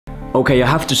Okay, I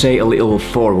have to say a little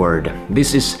forward.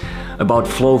 This is about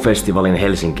Flow Festival in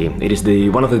Helsinki. It is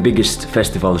one of the biggest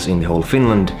festivals in the whole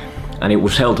Finland, and it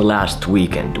was held last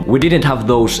weekend. We didn't have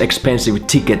those expensive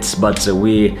tickets, but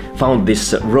we found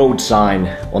this road sign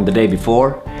on the day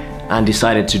before and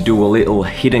decided to do a little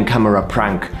hidden camera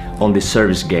prank on the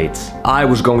service gates. I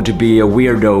was going to be a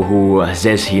weirdo who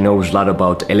says he knows a lot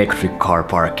about electric car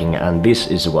parking, and this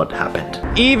is what happened.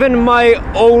 Even my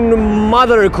own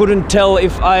mother couldn't tell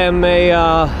if I am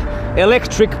a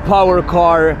electric power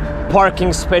car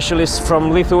parking specialist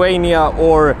from Lithuania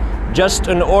or just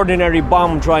an ordinary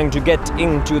bum trying to get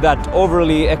into that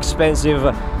overly expensive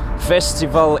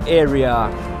festival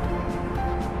area.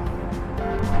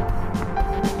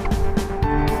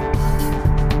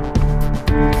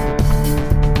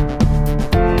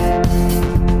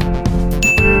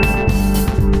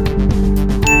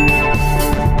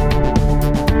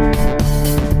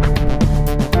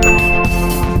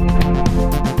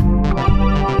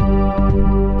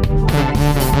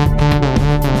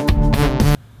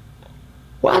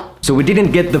 So we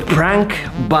didn't get the prank,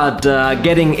 but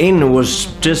getting in was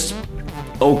just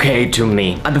okay to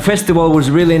me. And the festival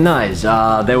was really nice.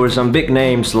 There were some big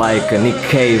names like Nick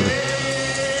Cave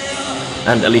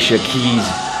and Alicia Keys.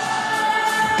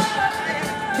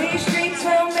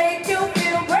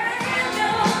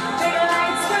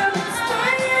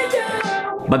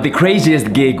 But the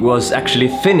craziest gig was actually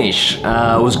Finnish.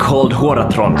 It was called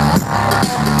Huoratron.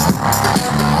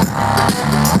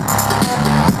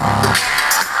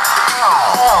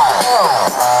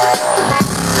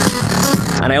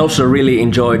 And I also really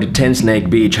enjoyed Tensnake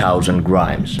Beach House and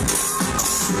Grimes.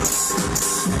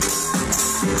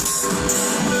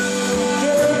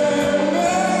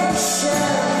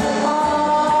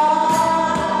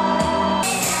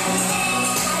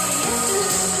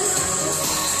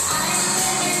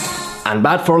 And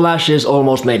Bad for Lashes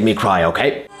almost made me cry,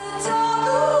 okay?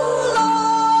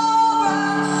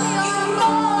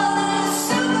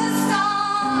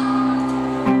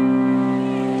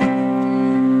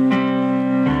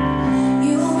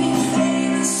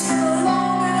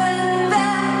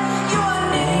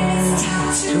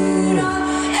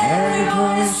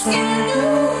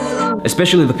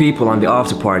 Especially the people on the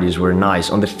after parties were nice.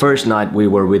 On the first night we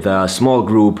were with a small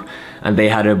group and they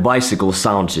had a bicycle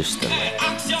sound system.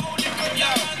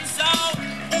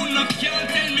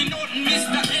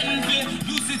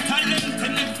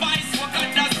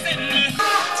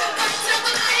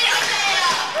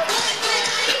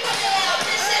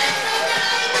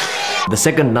 The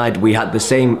second night we had the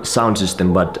same sound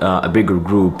system but a bigger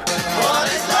group.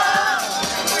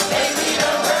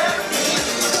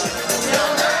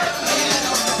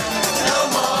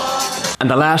 And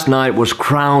the last night was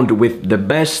crowned with the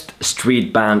best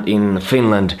street band in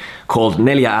Finland called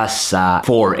Neljä, Ässää,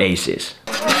 4 Aces.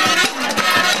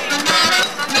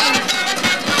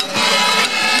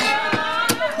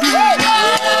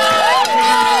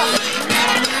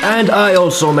 And I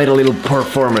also made a little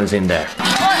performance in there.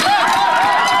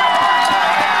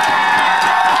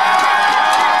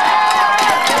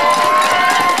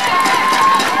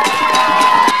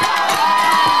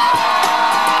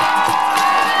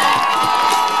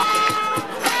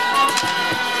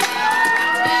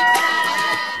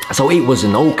 So it was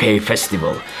an okay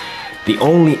festival. The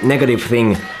only negative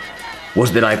thing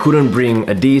was that I couldn't bring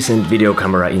a decent video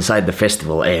camera inside the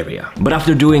festival area. But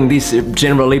after doing this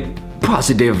generally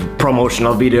positive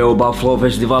promotional video about Flow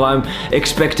Festival, I'm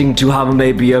expecting to have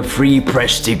maybe a free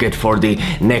press ticket for the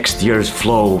next year's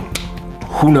Flow.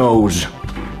 Who knows?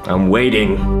 I'm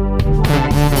waiting.